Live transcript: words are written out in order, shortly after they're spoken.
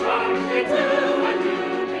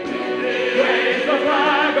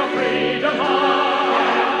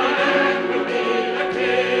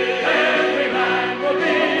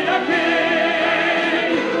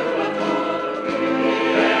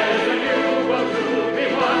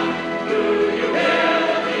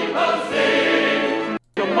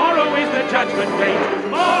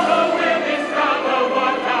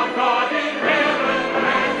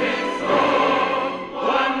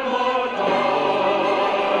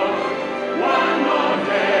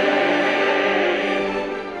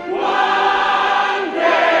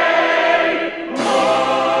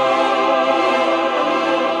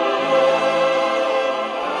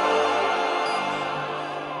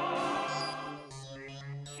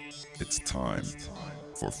It's time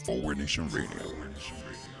for Forward Nation Radio.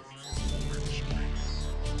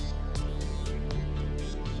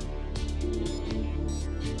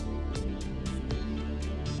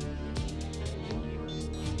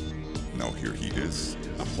 Now here he is,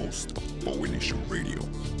 the host of Forward Nation Radio,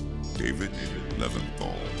 David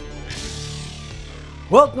Leventhal.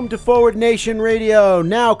 Welcome to Forward Nation Radio,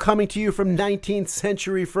 now coming to you from 19th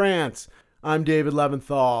century France. I'm David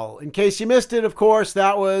Leventhal. In case you missed it, of course,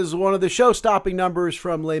 that was one of the show-stopping numbers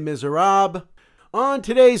from Les Miserables. On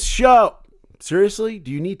today's show, seriously, do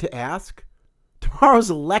you need to ask? Tomorrow's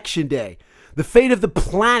election day. The fate of the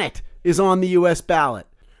planet is on the U.S. ballot.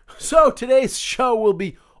 So today's show will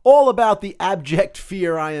be all about the abject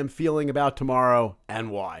fear I am feeling about tomorrow and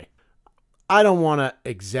why. I don't want to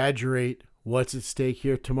exaggerate what's at stake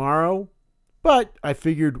here tomorrow, but I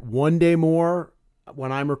figured one day more.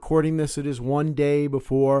 When I'm recording this, it is one day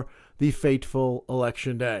before the fateful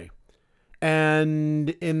election day.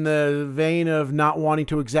 And in the vein of not wanting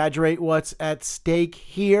to exaggerate what's at stake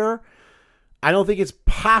here, I don't think it's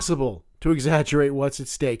possible to exaggerate what's at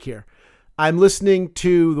stake here. I'm listening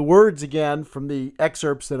to the words again from the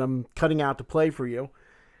excerpts that I'm cutting out to play for you.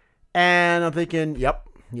 And I'm thinking, yep,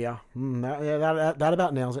 yeah, that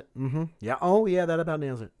about nails it. Yeah, oh yeah, that about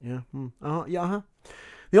nails it. Yeah, yeah.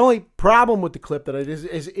 The only problem with the clip that it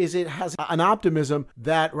is it has an optimism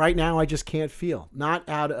that right now I just can't feel. Not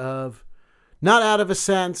out of a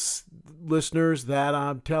sense, listeners, that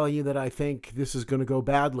I'm telling you that I think this is going to go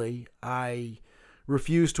badly. I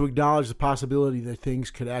refuse to acknowledge the possibility that things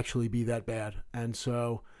could actually be that bad. And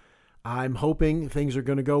so I'm hoping things are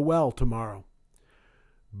going to go well tomorrow.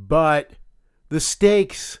 But the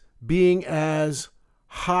stakes being as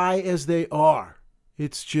high as they are,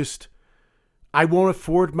 it's just, I won't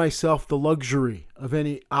afford myself the luxury of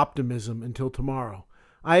any optimism until tomorrow.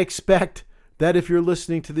 I expect that if you're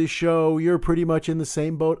listening to this show, you're pretty much in the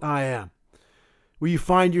same boat I am, where you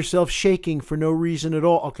find yourself shaking for no reason at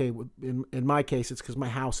all. Okay, in my case, it's because my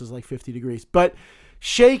house is like 50 degrees, but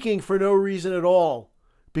shaking for no reason at all,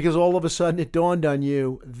 because all of a sudden it dawned on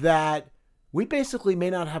you that we basically may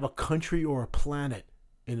not have a country or a planet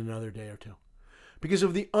in another day or two because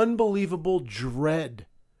of the unbelievable dread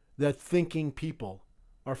that thinking people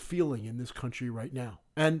are feeling in this country right now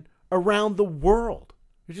and around the world.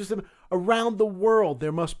 It's just around the world,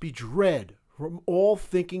 there must be dread from all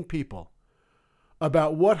thinking people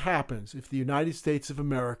about what happens if the United States of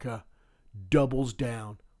America doubles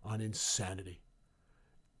down on insanity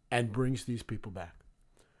and brings these people back.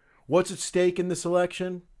 What's at stake in this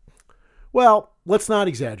election? Well, let's not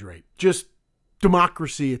exaggerate. Just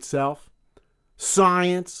democracy itself,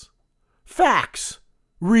 science, facts,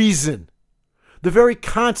 reason, the very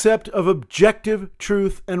concept of objective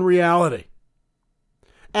truth and reality.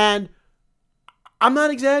 And I'm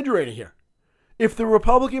not exaggerating here. If the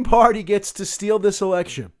Republican Party gets to steal this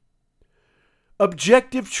election,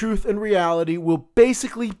 objective truth and reality will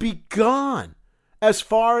basically be gone, as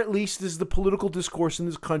far at least as the political discourse in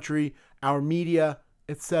this country, our media,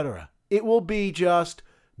 etc. It will be just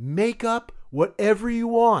make up whatever you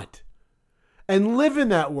want and live in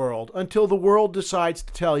that world until the world decides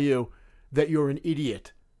to tell you that you're an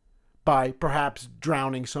idiot by perhaps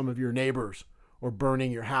drowning some of your neighbors or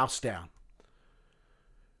burning your house down.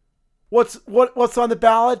 What's on the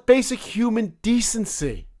ballot? Basic human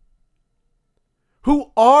decency.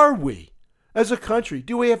 Who are we as a country?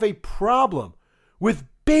 Do we have a problem with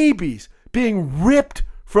babies being ripped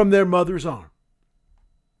from their mother's arm?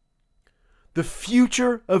 The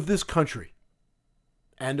future of this country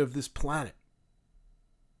and of this planet.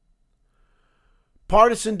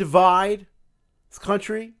 Partisan divide, this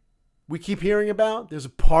country we keep hearing about. There's a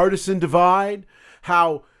partisan divide.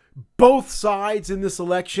 How both sides in this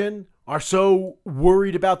election are so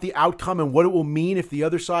worried about the outcome and what it will mean if the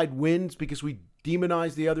other side wins because we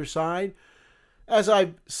demonize the other side. As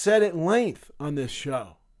I've said at length on this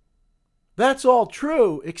show, that's all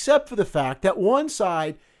true except for the fact that one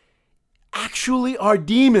side actually are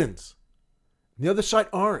demons. The other side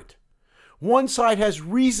aren't. One side has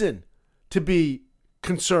reason to be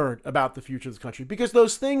concerned about the future of the country because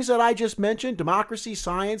those things that I just mentioned, democracy,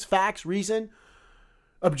 science, facts, reason,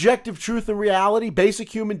 objective truth and reality, basic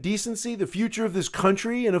human decency, the future of this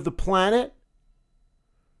country and of the planet,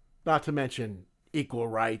 not to mention equal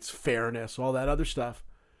rights, fairness, all that other stuff.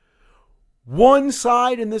 One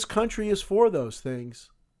side in this country is for those things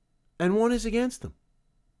and one is against them.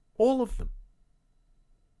 All of them.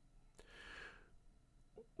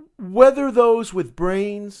 Whether those with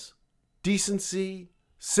brains, decency,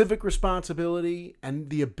 civic responsibility,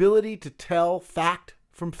 and the ability to tell fact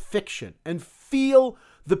from fiction and feel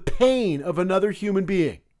the pain of another human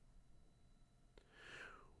being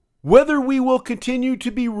whether we will continue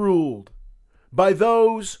to be ruled by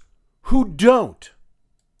those who don't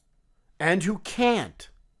and who can't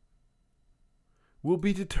will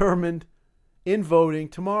be determined in voting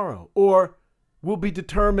tomorrow, or will be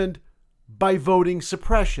determined by voting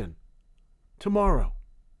suppression tomorrow.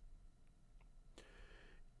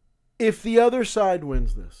 If the other side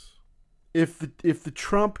wins this, if the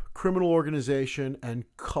Trump criminal organization and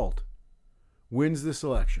cult wins this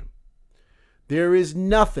election, there is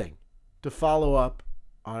nothing to follow up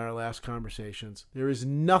on our last conversations. There is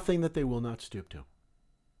nothing that they will not stoop to.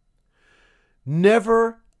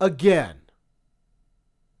 Never again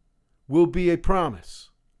will be a promise.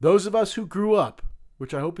 Those of us who grew up,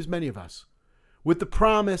 which I hope is many of us, with the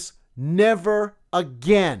promise never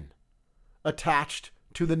again attached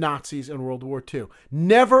to the Nazis and World War II.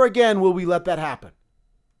 Never again will we let that happen.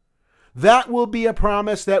 That will be a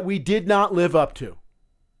promise that we did not live up to.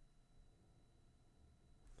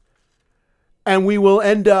 And we will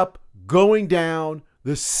end up going down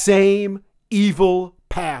the same evil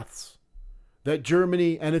paths that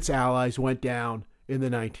Germany and its allies went down in the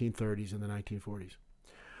 1930s and the 1940s.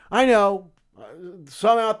 I know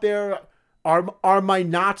some out there, are my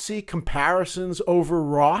Nazi comparisons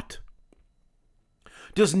overwrought?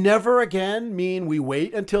 Does never again mean we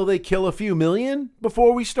wait until they kill a few million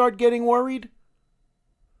before we start getting worried?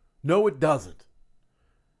 No, it doesn't.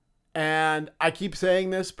 And I keep saying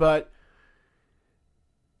this, but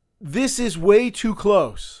this is way too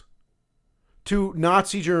close to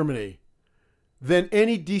Nazi Germany than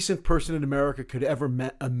any decent person in America could ever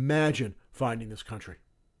imagine finding this country.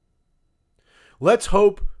 Let's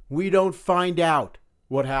hope we don't find out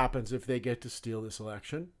what happens if they get to steal this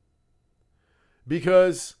election.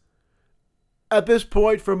 Because at this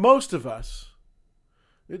point, for most of us,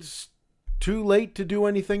 it's too late to do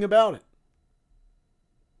anything about it.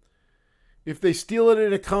 If they steal it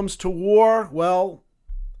and it comes to war, well,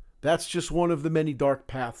 that's just one of the many dark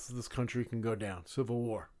paths this country can go down, civil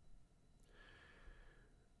war.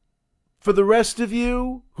 For the rest of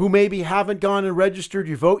you who maybe haven't gone and registered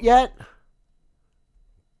your vote yet,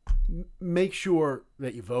 make sure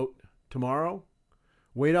that you vote tomorrow.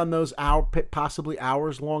 Wait on those possibly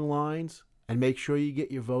hours-long lines and make sure you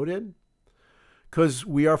get your vote in, because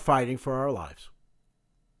we are fighting for our lives.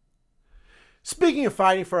 Speaking of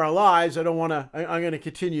fighting for our lives, I'm going to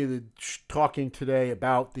continue talking today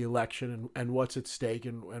about the election and what's at stake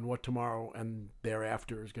and what tomorrow and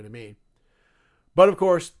thereafter is going to mean. But of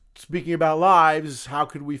course, speaking about lives, how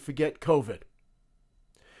could we forget COVID?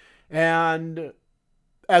 And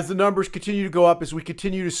as the numbers continue to go up, as we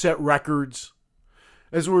continue to set records,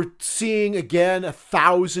 as we're seeing again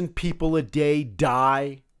 1,000 people a day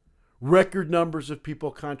die, record numbers of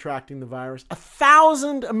people contracting the virus,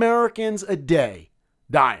 1,000 Americans a day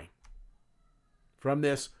dying from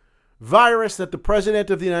this virus that the President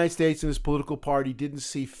of the United States and his political party didn't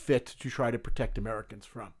see fit to try to protect Americans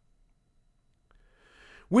from.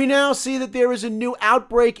 We now see that there is a new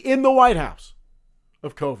outbreak in the White House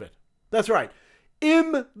of COVID. That's right.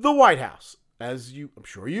 In the White House, as I'm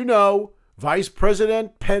sure you know, Vice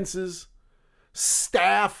President Pence's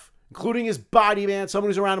staff, including his body man, someone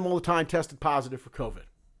who's around him all the time, tested positive for COVID.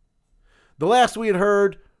 The last we had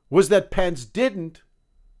heard was that Pence didn't,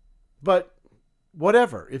 but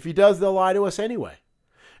whatever. If he does, they'll lie to us anyway.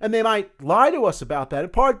 And they might lie to us about that, in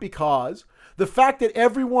part because the fact that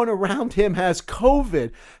everyone around him has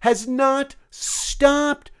COVID has not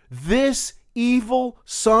stopped this evil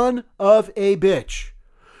son of a bitch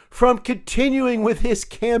from continuing with his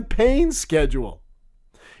campaign schedule.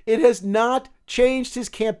 It has not changed his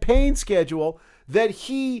campaign schedule that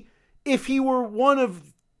he, if he were one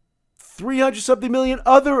of 300-something million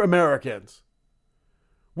other Americans,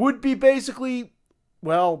 would be basically,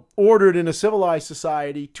 ordered in a civilized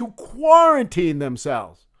society to quarantine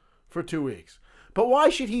themselves for 2 weeks. But why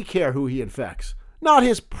should he care who he infects? Not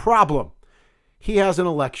his problem. He has an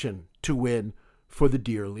election to win for the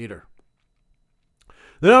dear leader.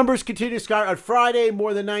 The numbers continue to skyrocket. On Friday,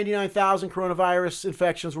 more than 99,000 coronavirus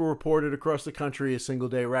infections were reported across the country, a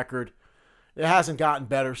single-day record. It hasn't gotten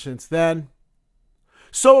better since then.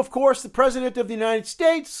 So, of course, the President of the United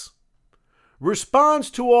States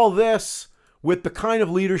responds to all this with the kind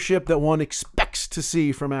of leadership that one expects to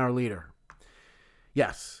see from our leader.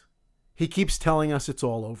 Yes, he keeps telling us it's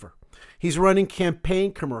all over. He's running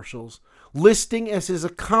campaign commercials listing as his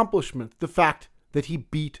accomplishment the fact that he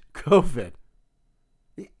beat COVID.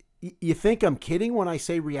 You think I'm kidding when I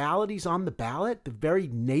say reality's on the ballot? The very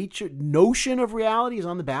notion of reality is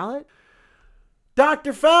on the ballot?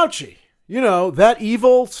 Dr. Fauci, that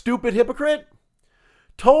evil, stupid hypocrite,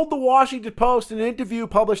 told the Washington Post in an interview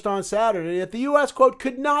published on Saturday that the U.S., quote,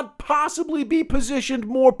 could not possibly be positioned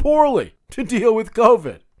more poorly to deal with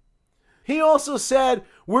COVID. He also said,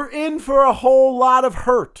 we're in for a whole lot of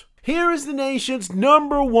hurt. Here is the nation's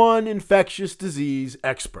 #1 infectious disease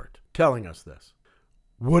expert telling us this.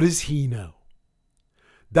 What does he know?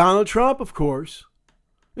 Donald Trump, of course,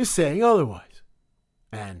 is saying otherwise.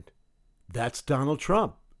 And that's Donald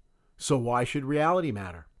Trump. So why should reality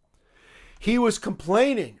matter? He was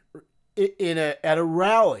complaining at a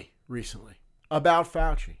rally recently about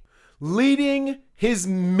Fauci, leading his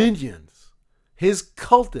minions, his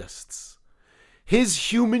cultists,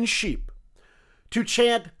 his human sheep to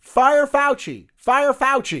chant, "Fire Fauci, fire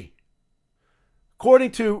Fauci."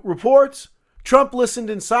 According to reports, Trump listened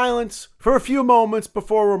in silence for a few moments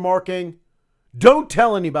before remarking, "Don't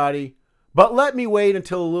tell anybody, but let me wait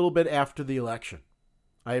until a little bit after the election."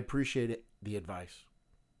 I appreciate the advice.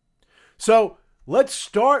 So let's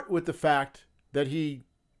start with the fact that he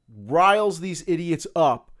riles these idiots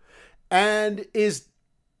up and is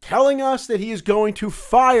telling us that he is going to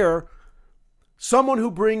fire someone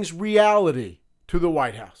who brings reality to the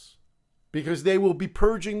White House, because they will be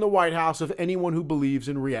purging the White House of anyone who believes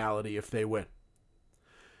in reality if they win.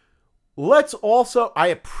 I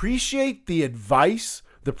appreciate the advice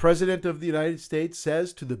the President of the United States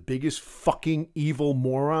says to the biggest fucking evil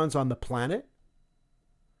morons on the planet.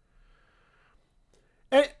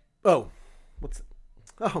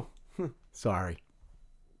 Sorry.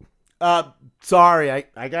 Sorry,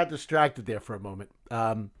 I got distracted there for a moment.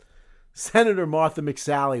 Senator Martha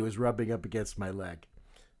McSally was rubbing up against my leg.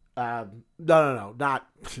 No,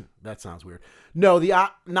 not that sounds weird. No,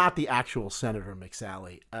 not the actual Senator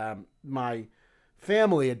McSally. My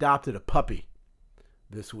family adopted a puppy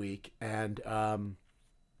this week, and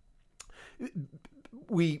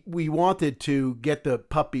we wanted to get the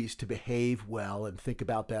puppies to behave well and think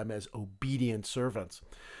about them as obedient servants.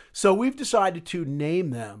 So we've decided to name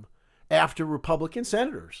them after Republican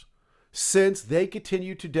senators, since they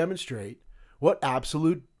continue to demonstrate what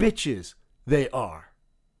absolute bitches they are.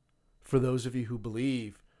 For those of you who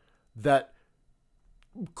believe that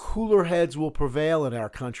cooler heads will prevail in our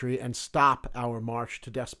country and stop our march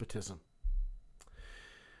to despotism.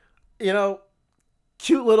 You know,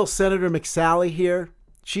 cute little Senator McSally here,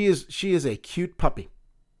 she is a cute puppy.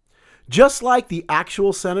 Just like the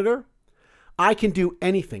actual senator, I can do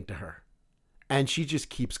anything to her, and she just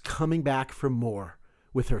keeps coming back for more,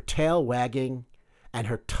 with her tail wagging and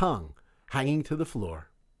her tongue hanging to the floor.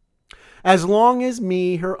 As long as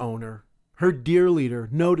me, her owner, her dear leader,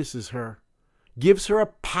 notices her, gives her a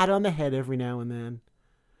pat on the head every now and then,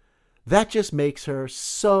 that just makes her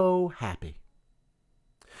so happy.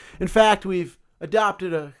 In fact, we've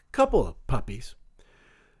adopted a couple of puppies.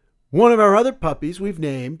 One of our other puppies we've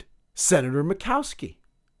named Senator Murkowski,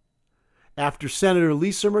 after Senator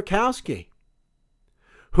Lisa Murkowski,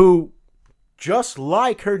 who, just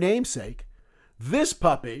like her namesake, this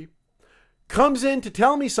puppy comes in to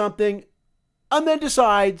tell me something and then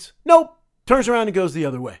decides, nope, turns around and goes the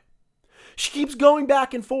other way. She keeps going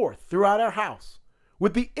back and forth throughout our house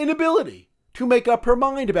with the inability to make up her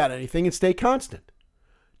mind about anything and stay constant.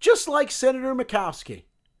 Just like Senator Murkowski,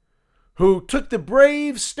 who took the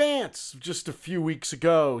brave stance just a few weeks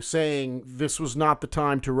ago saying this was not the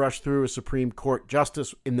time to rush through a Supreme Court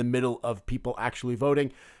justice in the middle of people actually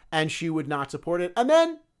voting, and she would not support it, and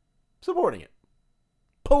then supporting it.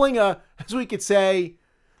 Pulling as we could say,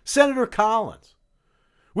 Senator Collins.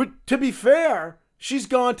 To be fair, she's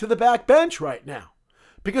gone to the back bench right now,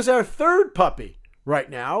 because our third puppy right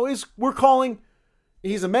now we're calling,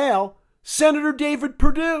 he's a male, Senator David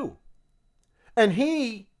Perdue. And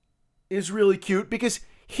he is really cute because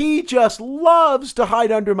he just loves to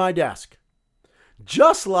hide under my desk,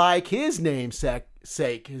 just like his namesake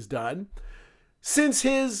has done since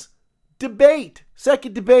his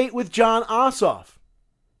second debate with Jon Ossoff,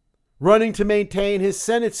 running to maintain his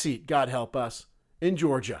Senate seat, God help us, in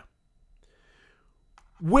Georgia,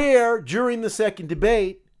 where during the second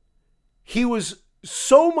debate, he was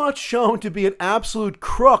so much shown to be an absolute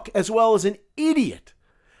crook as well as an idiot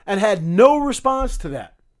and had no response to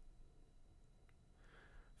that.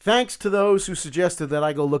 Thanks to those who suggested that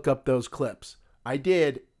I go look up those clips. I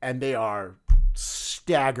did, and they are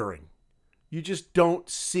staggering. You just don't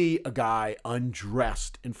see a guy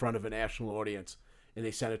undressed in front of a national audience in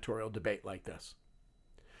a senatorial debate like this.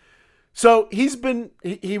 So he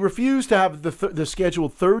refused to have the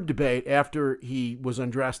scheduled third debate after he was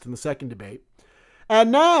undressed in the second debate.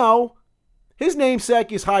 And now his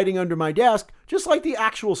namesake is hiding under my desk, just like the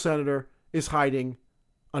actual senator is hiding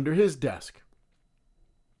under his desk.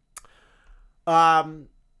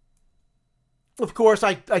 Of course,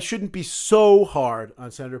 I shouldn't be so hard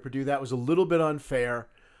on Senator Perdue. That was a little bit unfair.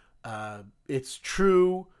 It's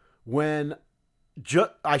true when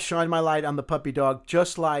I shine my light on the puppy dog,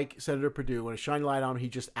 just like Senator Perdue. When I shine a light on him, he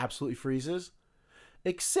just absolutely freezes.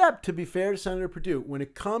 Except, to be fair to Senator Perdue, when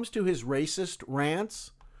it comes to his racist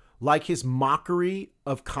rants, like his mockery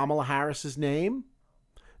of Kamala Harris's name,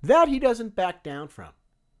 that he doesn't back down from.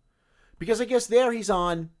 Because I guess there he's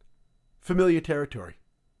on familiar territory.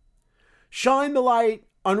 Shine the light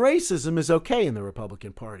on racism is okay in the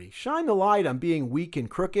Republican Party. Shine the light on being weak and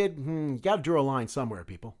crooked, you got to draw a line somewhere,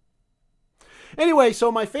 people. Anyway,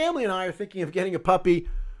 so my family and I are thinking of getting a puppy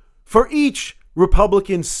for each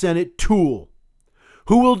Republican Senate tool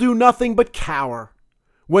who will do nothing but cower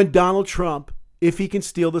when Donald Trump, if he can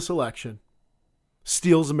steal this election,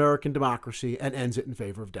 steals American democracy and ends it in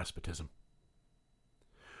favor of despotism.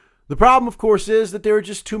 The problem, of course, is that there are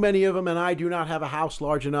just too many of them, and I do not have a house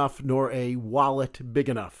large enough nor a wallet big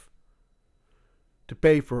enough to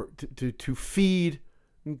pay for, to feed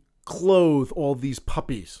and clothe all these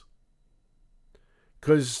puppies.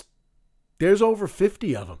 Because there's over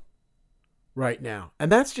 50 of them right now, and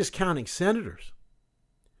that's just counting senators.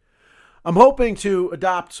 I'm hoping to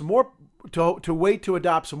adopt some more, to wait to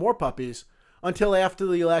adopt some more puppies until after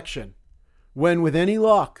the election, when, with any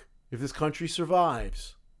luck, if this country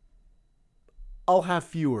survives, I'll have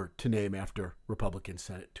fewer to name after Republican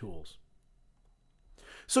Senate tools.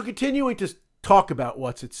 So continuing to talk about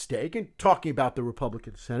what's at stake and talking about the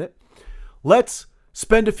Republican Senate, let's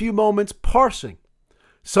spend a few moments parsing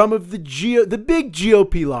some of the big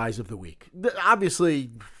GOP lies of the week.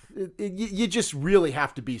 Obviously, you just really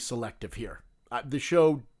have to be selective here. The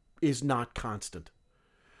show is not constant.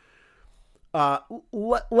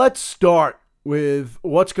 Let's start with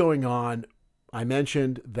what's going on. I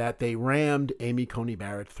mentioned that they rammed Amy Coney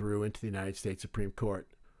Barrett through into the United States Supreme Court,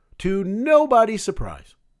 to nobody's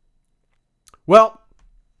surprise. Well,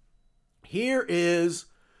 here is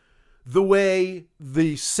the way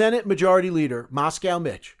the Senate Majority Leader, Moscow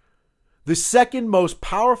Mitch, the second most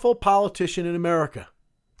powerful politician in America,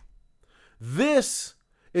 this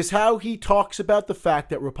is how he talks about the fact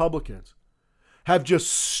that Republicans have just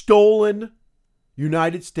stolen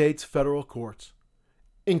United States federal courts,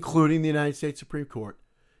 including the United States Supreme Court,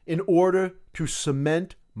 in order to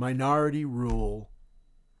cement minority rule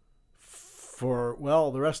for,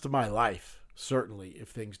 well, the rest of my life, certainly, if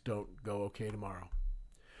things don't go okay tomorrow.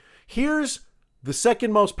 Here's the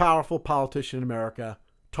second most powerful politician in America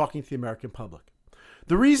talking to the American public.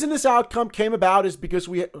 The reason this outcome came about is because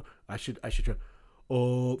the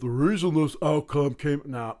reason this outcome came...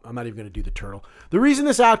 No, I'm not even going to do the turtle. The reason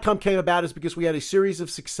this outcome came about is because we had a series of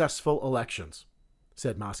successful elections,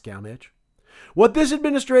 said Moscow Mitch. What this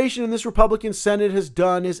administration and this Republican Senate has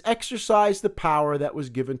done is exercise the power that was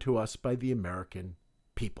given to us by the American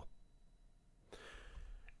people.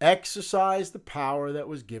 Exercise the power that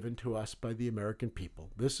was given to us by the American people.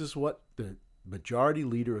 This is what the Majority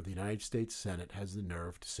Leader of the United States Senate has the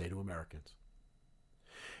nerve to say to Americans.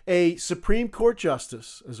 A Supreme Court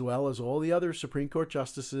justice, as well as all the other Supreme Court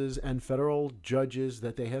justices and federal judges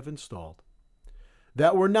that they have installed,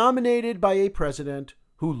 that were nominated by a president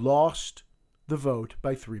who lost the vote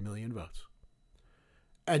by 3 million votes.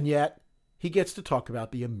 And yet, he gets to talk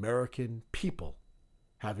about the American people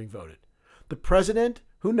having voted. The president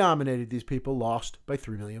who nominated these people lost by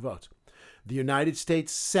 3 million votes. The United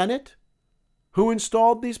States Senate, who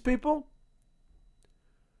installed these people,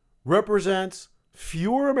 represents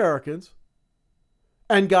fewer Americans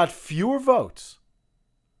and got fewer votes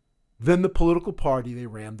than the political party they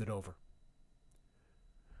rammed it over.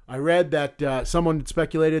 I read that someone had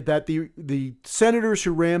speculated that the senators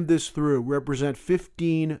who rammed this through represent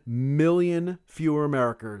 15 million fewer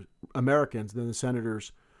Americans than the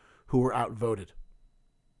senators who were outvoted.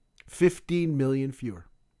 15 million fewer.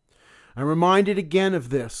 I'm reminded again of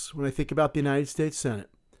this when I think about the United States Senate,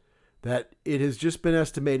 that it has just been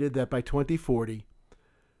estimated that by 2040,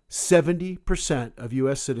 70% of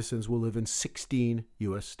U.S. citizens will live in 16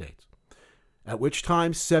 U.S. states, at which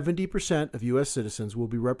time 70% of U.S. citizens will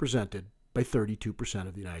be represented by 32%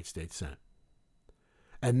 of the United States Senate.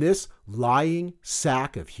 And this lying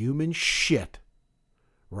sack of human shit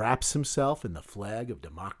wraps himself in the flag of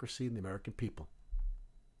democracy and the American people.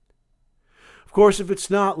 Of course, if it's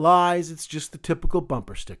not lies, it's just the typical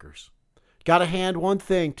bumper stickers. Got to hand one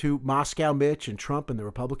thing to Moscow Mitch and Trump and the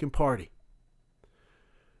Republican Party.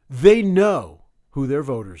 They know who their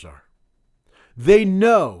voters are. They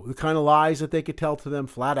know the kind of lies that they could tell to them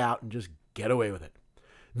flat out and just get away with it.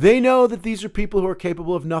 They know that these are people who are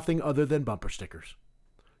capable of nothing other than bumper stickers.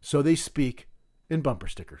 So they speak in bumper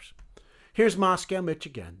stickers. Here's Moscow Mitch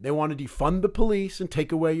again. They want to defund the police and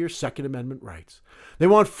take away your Second Amendment rights. They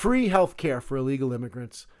want free health care for illegal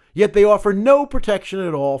immigrants, yet they offer no protection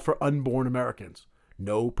at all for unborn Americans.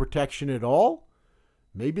 No protection at all?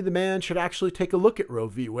 Maybe the man should actually take a look at Roe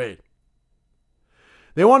v. Wade.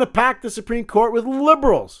 They want to pack the Supreme Court with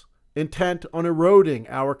liberals intent on eroding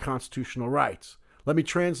our constitutional rights. Let me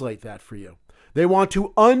translate that for you. They want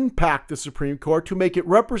to unpack the Supreme Court to make it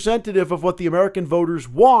representative of what the American voters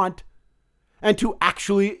want and to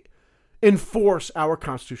actually enforce our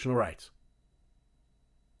constitutional rights.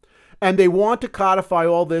 And they want to codify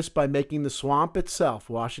all this by making the swamp itself,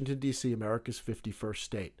 Washington, D.C., America's 51st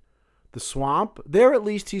state. The swamp, there at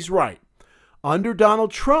least he's right. Under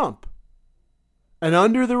Donald Trump and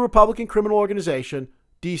under the Republican criminal organization,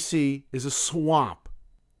 D.C. is a swamp.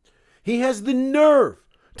 He has the nerve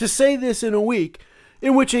to say this in a week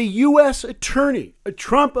in which a U.S. attorney, a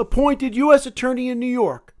Trump-appointed U.S. attorney in New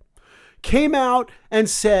York, came out and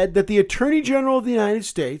said that the Attorney General of the United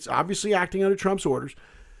States, obviously acting under Trump's orders,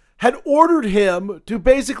 had ordered him to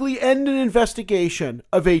basically end an investigation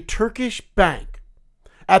of a Turkish bank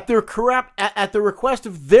at the request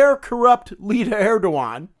of their corrupt leader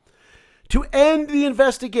Erdogan, to end the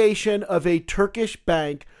investigation of a Turkish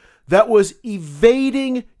bank that was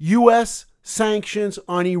evading U.S. sanctions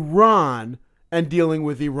on Iran and dealing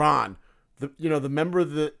with Iran. The member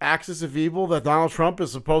of the axis of evil that Donald Trump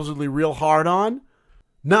is supposedly real hard on.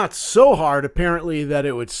 Not so hard, apparently, that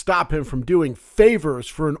it would stop him from doing favors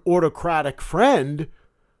for an autocratic friend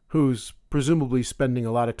who's presumably spending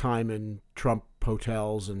a lot of time in Trump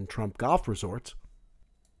hotels and Trump golf resorts.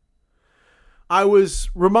 I was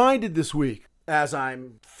reminded this week, as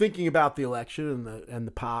I'm thinking about the election and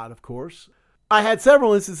the pod, of course, I had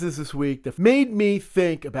several instances this week that made me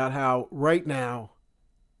think about how right now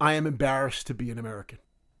I am embarrassed to be an American.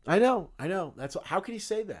 I know. How can he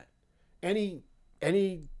say that?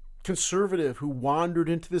 Any conservative who wandered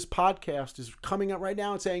into this podcast is coming up right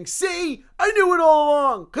now and saying, "See, I knew it all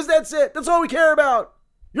along, because that's it. That's all we care about.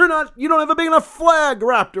 You don't have a big enough flag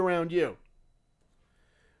wrapped around you."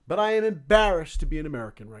 But I am embarrassed to be an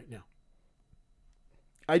American right now.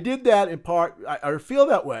 I did that in part, I feel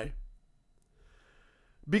that way,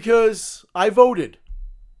 because I voted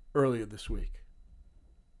earlier this week.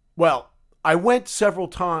 Well, I went several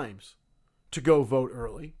times to go vote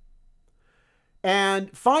early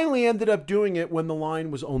and finally ended up doing it when the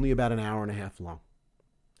line was only about an hour and a half long.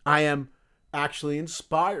 I am actually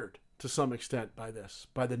inspired to some extent by this,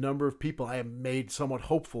 by the number of people. I am made somewhat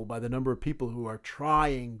hopeful by the number of people who are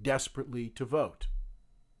trying desperately to vote.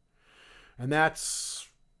 And that's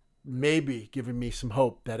maybe giving me some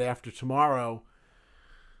hope that after tomorrow,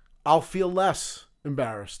 I'll feel less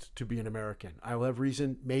embarrassed to be an American. I will have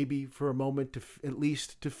reason maybe for a moment to at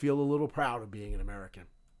least to feel a little proud of being an American.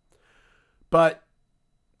 But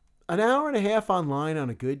an hour and a half online on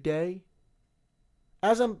a good day,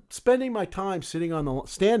 as I'm spending my time standing on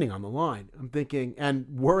the line, I'm thinking and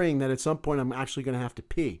worrying that at some point I'm actually going to have to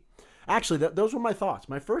pee. Actually, those were my thoughts.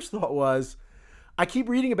 My first thought was, I keep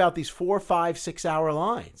reading about these 4, 5, 6 hour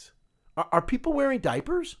lines. Are people wearing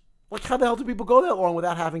diapers? Like, how the hell do people go that long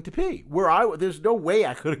without having to pee? There's no way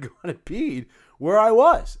I could have gone and peed where I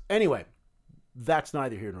was. Anyway, that's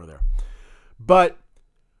neither here nor there. But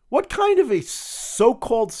what kind of a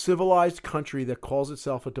so-called civilized country that calls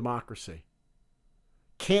itself a democracy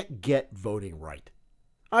can't get voting right?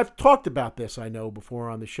 I've talked about this, I know, before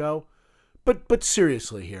on the show, but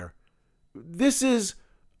seriously here, this is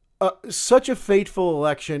such a fateful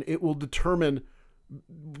election. It will determine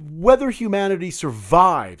whether humanity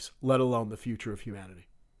survives, let alone the future of humanity.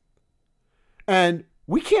 And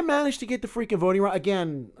we can't manage to get the freaking voting right.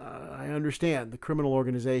 Again, I understand the criminal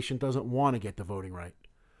organization doesn't want to get the voting right.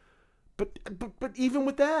 But even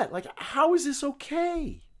with that, like, how is this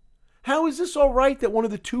okay? How is this all right that one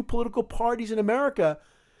of the two political parties in America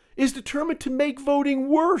is determined to make voting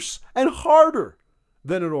worse and harder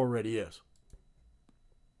than it already is?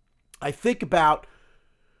 I think about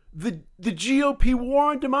the GOP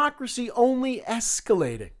war on democracy only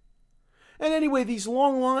escalating. And anyway, these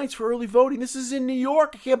long lines for early voting, this is in New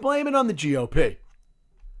York. I can't blame it on the GOP.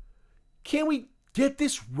 Can't we get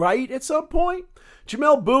this right at some point?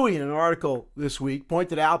 Jamel Bowie, in an article this week,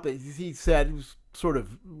 pointed out that he said, it was sort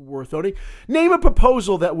of worth noting, name a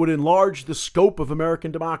proposal that would enlarge the scope of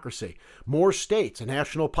American democracy. More states, a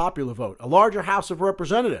national popular vote, a larger House of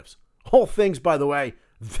Representatives. All things, by the way,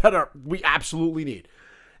 that we absolutely need.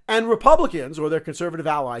 And Republicans, or their conservative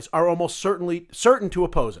allies, are almost certain to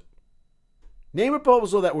oppose it. Name a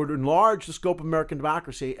proposal that would enlarge the scope of American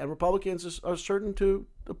democracy, and Republicans are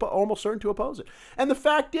almost certain to oppose it. And the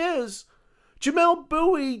fact is, Jamel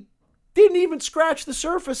Bowie didn't even scratch the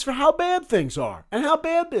surface for how bad things are and how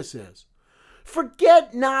bad this is.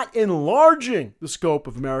 Forget not enlarging the scope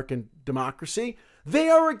of American democracy. They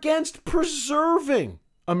are against preserving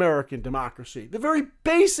American democracy, the very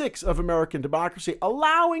basics of American democracy,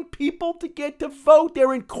 allowing people to get to vote.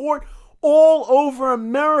 They're in court all over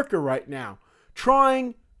America right now,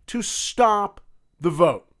 trying to stop the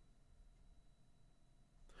vote.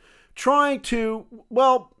 Trying to,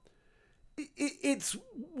 well, it's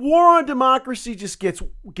war on democracy just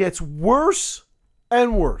gets worse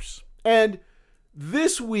and worse. And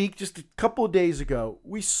this week, just a couple of days ago,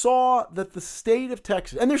 we saw that the state of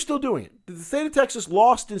Texas, and they're still doing it, the state of Texas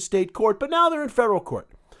lost in state court, but now they're in federal court,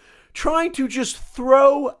 trying to just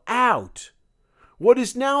throw out what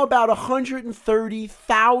is now about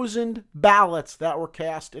 130,000 ballots that were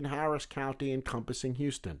cast in Harris County encompassing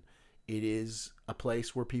Houston. It is a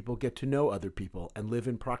place where people get to know other people and live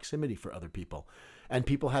in proximity for other people. And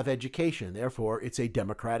people have education. Therefore, it's a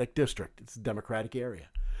Democratic district. It's a Democratic area.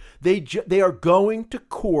 They are going to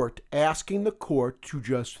court, asking the court to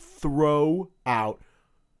just throw out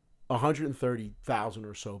 130,000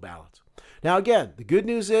 or so ballots. Now, again, the good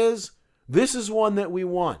news is this is one that we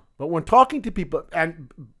won. But when talking to people,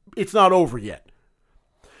 and it's not over yet,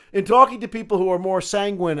 in talking to people who are more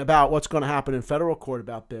sanguine about what's going to happen in federal court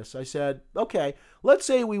about this, I said, okay, let's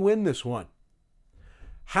say we win this one.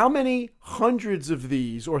 How many hundreds of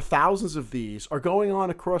these or thousands of these are going on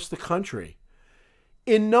across the country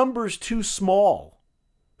in numbers too small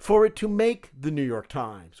for it to make the New York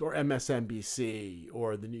Times or MSNBC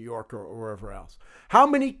or the New Yorker or wherever else? How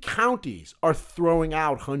many counties are throwing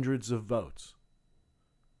out hundreds of votes?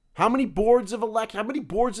 How many boards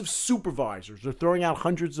of supervisors are throwing out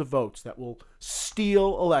hundreds of votes that will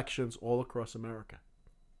steal elections all across America?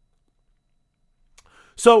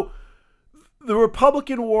 So the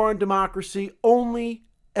Republican war on democracy only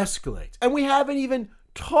escalates. And we haven't even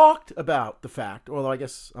talked about the fact, although I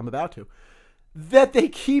guess I'm about to, that they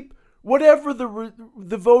keep whatever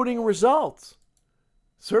the voting results.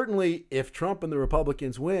 Certainly, if Trump and the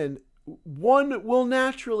Republicans win, one will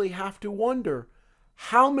naturally have to wonder,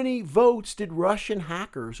 how many votes did Russian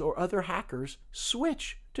hackers or other hackers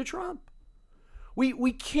switch to Trump?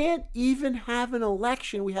 We can't even have an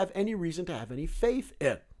election we have any reason to have any faith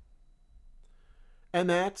in. And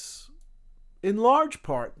that's in large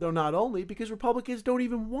part, though not only, because Republicans don't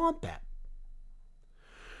even want that.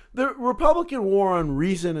 The Republican war on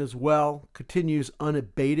reason as well continues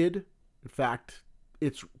unabated. In fact,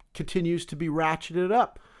 it continues to be ratcheted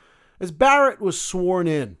up. As Barrett was sworn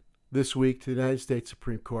in this week to the United States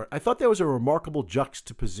Supreme Court, I thought there was a remarkable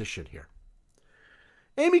juxtaposition here.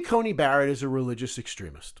 Amy Coney Barrett is a religious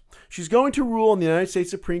extremist. She's going to rule in the United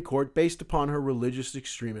States Supreme Court based upon her religious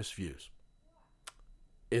extremist views.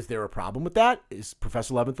 Is there a problem with that? Is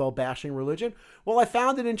Professor Leventhal bashing religion? Well, I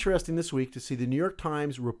found it interesting this week to see the New York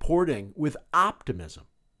Times reporting with optimism,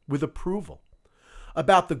 with approval,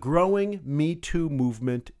 about the growing Me Too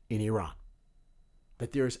movement in Iran.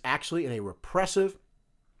 That there is actually in a repressive,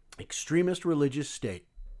 extremist religious state,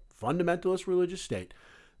 fundamentalist religious state,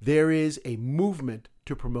 there is a movement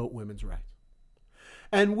to promote women's rights.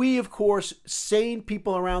 And we, of course, sane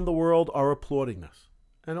people around the world are applauding this.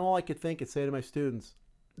 And all I could think and say to my students,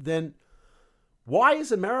 then why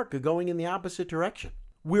is America going in the opposite direction?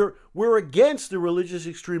 We're against the religious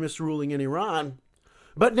extremists ruling in Iran,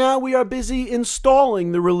 but now we are busy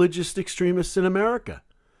installing the religious extremists in America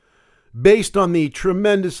based on the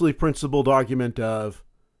tremendously principled argument of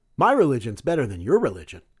my religion's better than your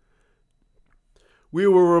religion. We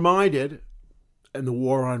were reminded in the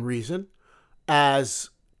war on reason, as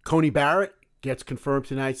Coney Barrett gets confirmed to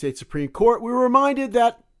the United States Supreme Court, we were reminded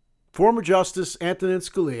that former Justice Antonin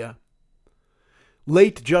Scalia,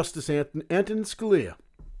 late Justice Antonin Scalia,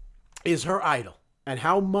 is her idol, and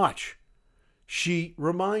how much she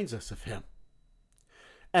reminds us of him,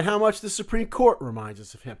 and how much the Supreme Court reminds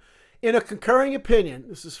us of him. In a concurring opinion,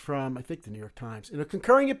 this is from, I think, the New York Times, in a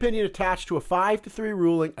concurring opinion attached to a 5-3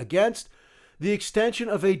 ruling against the extension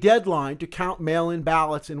of a deadline to count mail-in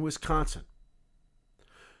ballots in Wisconsin,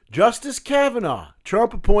 Justice Kavanaugh,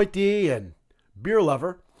 Trump appointee and beer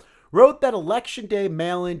lover, wrote that Election Day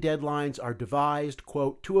mail-in deadlines are devised,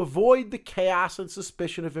 quote, to avoid the chaos and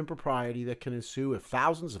suspicion of impropriety that can ensue if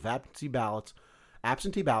thousands of absentee ballots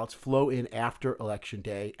flow in after Election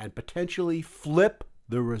Day and potentially flip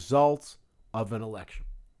the results of an election.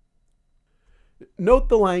 Note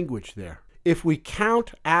the language there. If we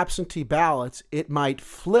count absentee ballots, it might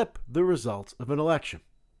flip the results of an election.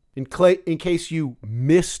 In case you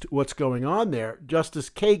missed what's going on there, Justice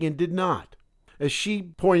Kagan did not. As she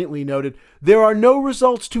poignantly noted, there are no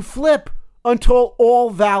results to flip until all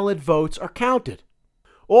valid votes are counted.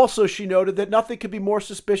 Also, she noted that nothing could be more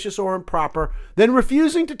suspicious or improper than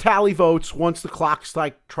refusing to tally votes once the clock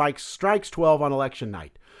strikes 12 on election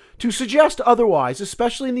night. To suggest otherwise,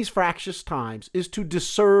 especially in these fractious times, is to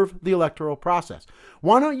disserve the electoral process.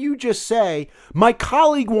 Why don't you just say, my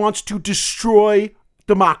colleague wants to destroy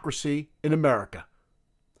democracy in America?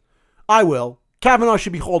 I will. Kavanaugh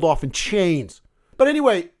should be hauled off in chains. But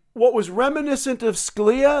anyway, what was reminiscent of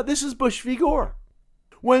Scalia, this is Bush v. Gore.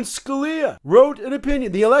 When Scalia wrote an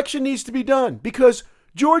opinion, the election needs to be done because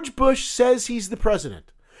George Bush says he's the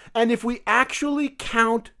president. And if we actually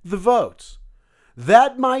count the votes,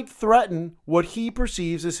 that might threaten what he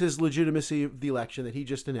perceives as his legitimacy of the election that he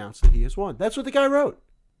just announced that he has won. That's what the guy wrote.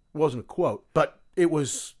 It wasn't a quote, but it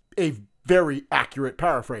was a very accurate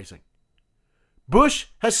paraphrasing. Bush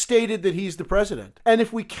has stated that he's the president. And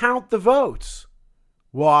if we count the votes,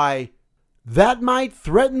 why, that might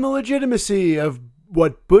threaten the legitimacy of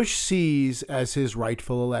what Bush sees as his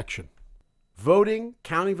rightful election. Voting,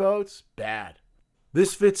 counting votes, bad.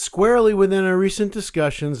 This fits squarely within our recent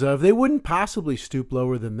discussions of they wouldn't possibly stoop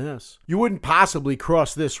lower than this. You wouldn't possibly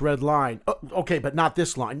cross this red line. Oh, okay, but not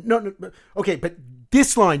this line. No. Okay, but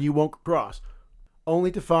this line you won't cross.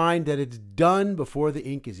 Only to find that it's done before the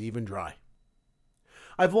ink is even dry.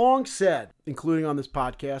 I've long said, including on this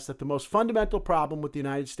podcast, that the most fundamental problem with the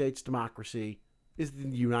United States democracy is the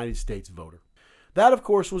United States voter. That, of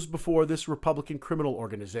course, was before this Republican criminal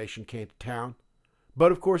organization came to town.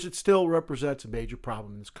 But, of course, it still represents a major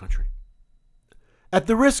problem in this country. At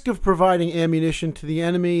the risk of providing ammunition to the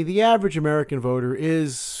enemy, the average American voter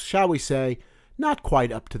is, shall we say, not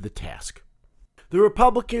quite up to the task. The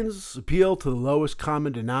Republicans appeal to the lowest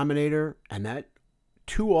common denominator, and that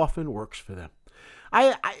too often works for them.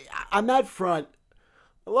 On that front,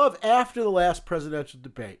 I love after the last presidential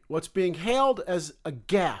debate, what's being hailed as a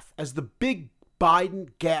gaffe, as the big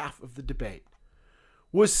Biden gaffe of the debate,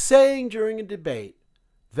 was saying during a debate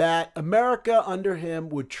that America under him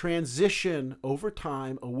would transition over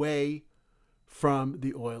time away from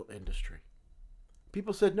the oil industry.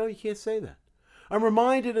 People said, no, you can't say that. I'm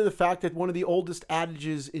reminded of the fact that one of the oldest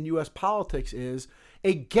adages in U.S. politics is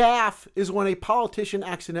a gaffe is when a politician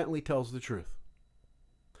accidentally tells the truth.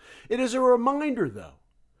 It is a reminder, though,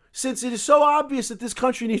 since it is so obvious that this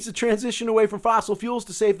country needs to transition away from fossil fuels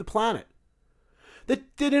to save the planet,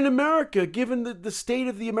 that in America, given the state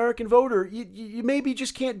of the American voter, you maybe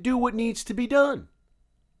just can't do what needs to be done.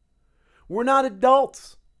 We're not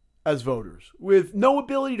adults as voters with no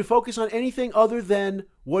ability to focus on anything other than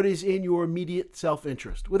what is in your immediate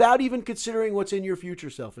self-interest, without even considering what's in your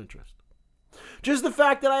future self-interest. Just the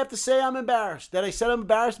fact that I have to say I'm embarrassed, that I said I'm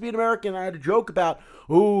embarrassed to be an American, I had a joke about,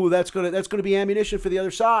 that's gonna be ammunition for the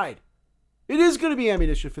other side. It is going to be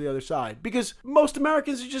ammunition for the other side because most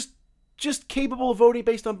Americans are just capable of voting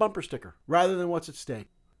based on bumper sticker rather than what's at stake.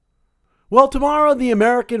 Well, tomorrow the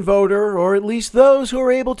American voter, or at least those who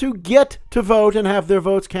are able to get to vote and have their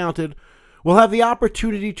votes counted, will have the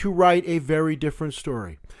opportunity to write a very different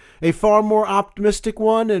story. A far more optimistic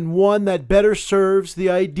one, and one that better serves the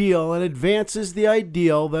ideal and advances the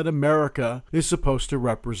ideal that America is supposed to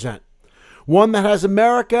represent. One that has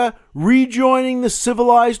America rejoining the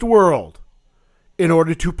civilized world in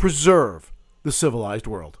order to preserve the civilized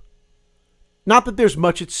world. Not that there's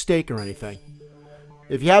much at stake or anything.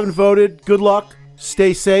 If you haven't voted, good luck.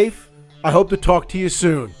 Stay safe. I hope to talk to you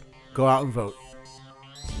soon. Go out and vote.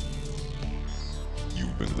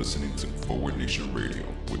 You've been listening to Forward Nation Radio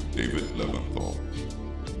with David Leventhal.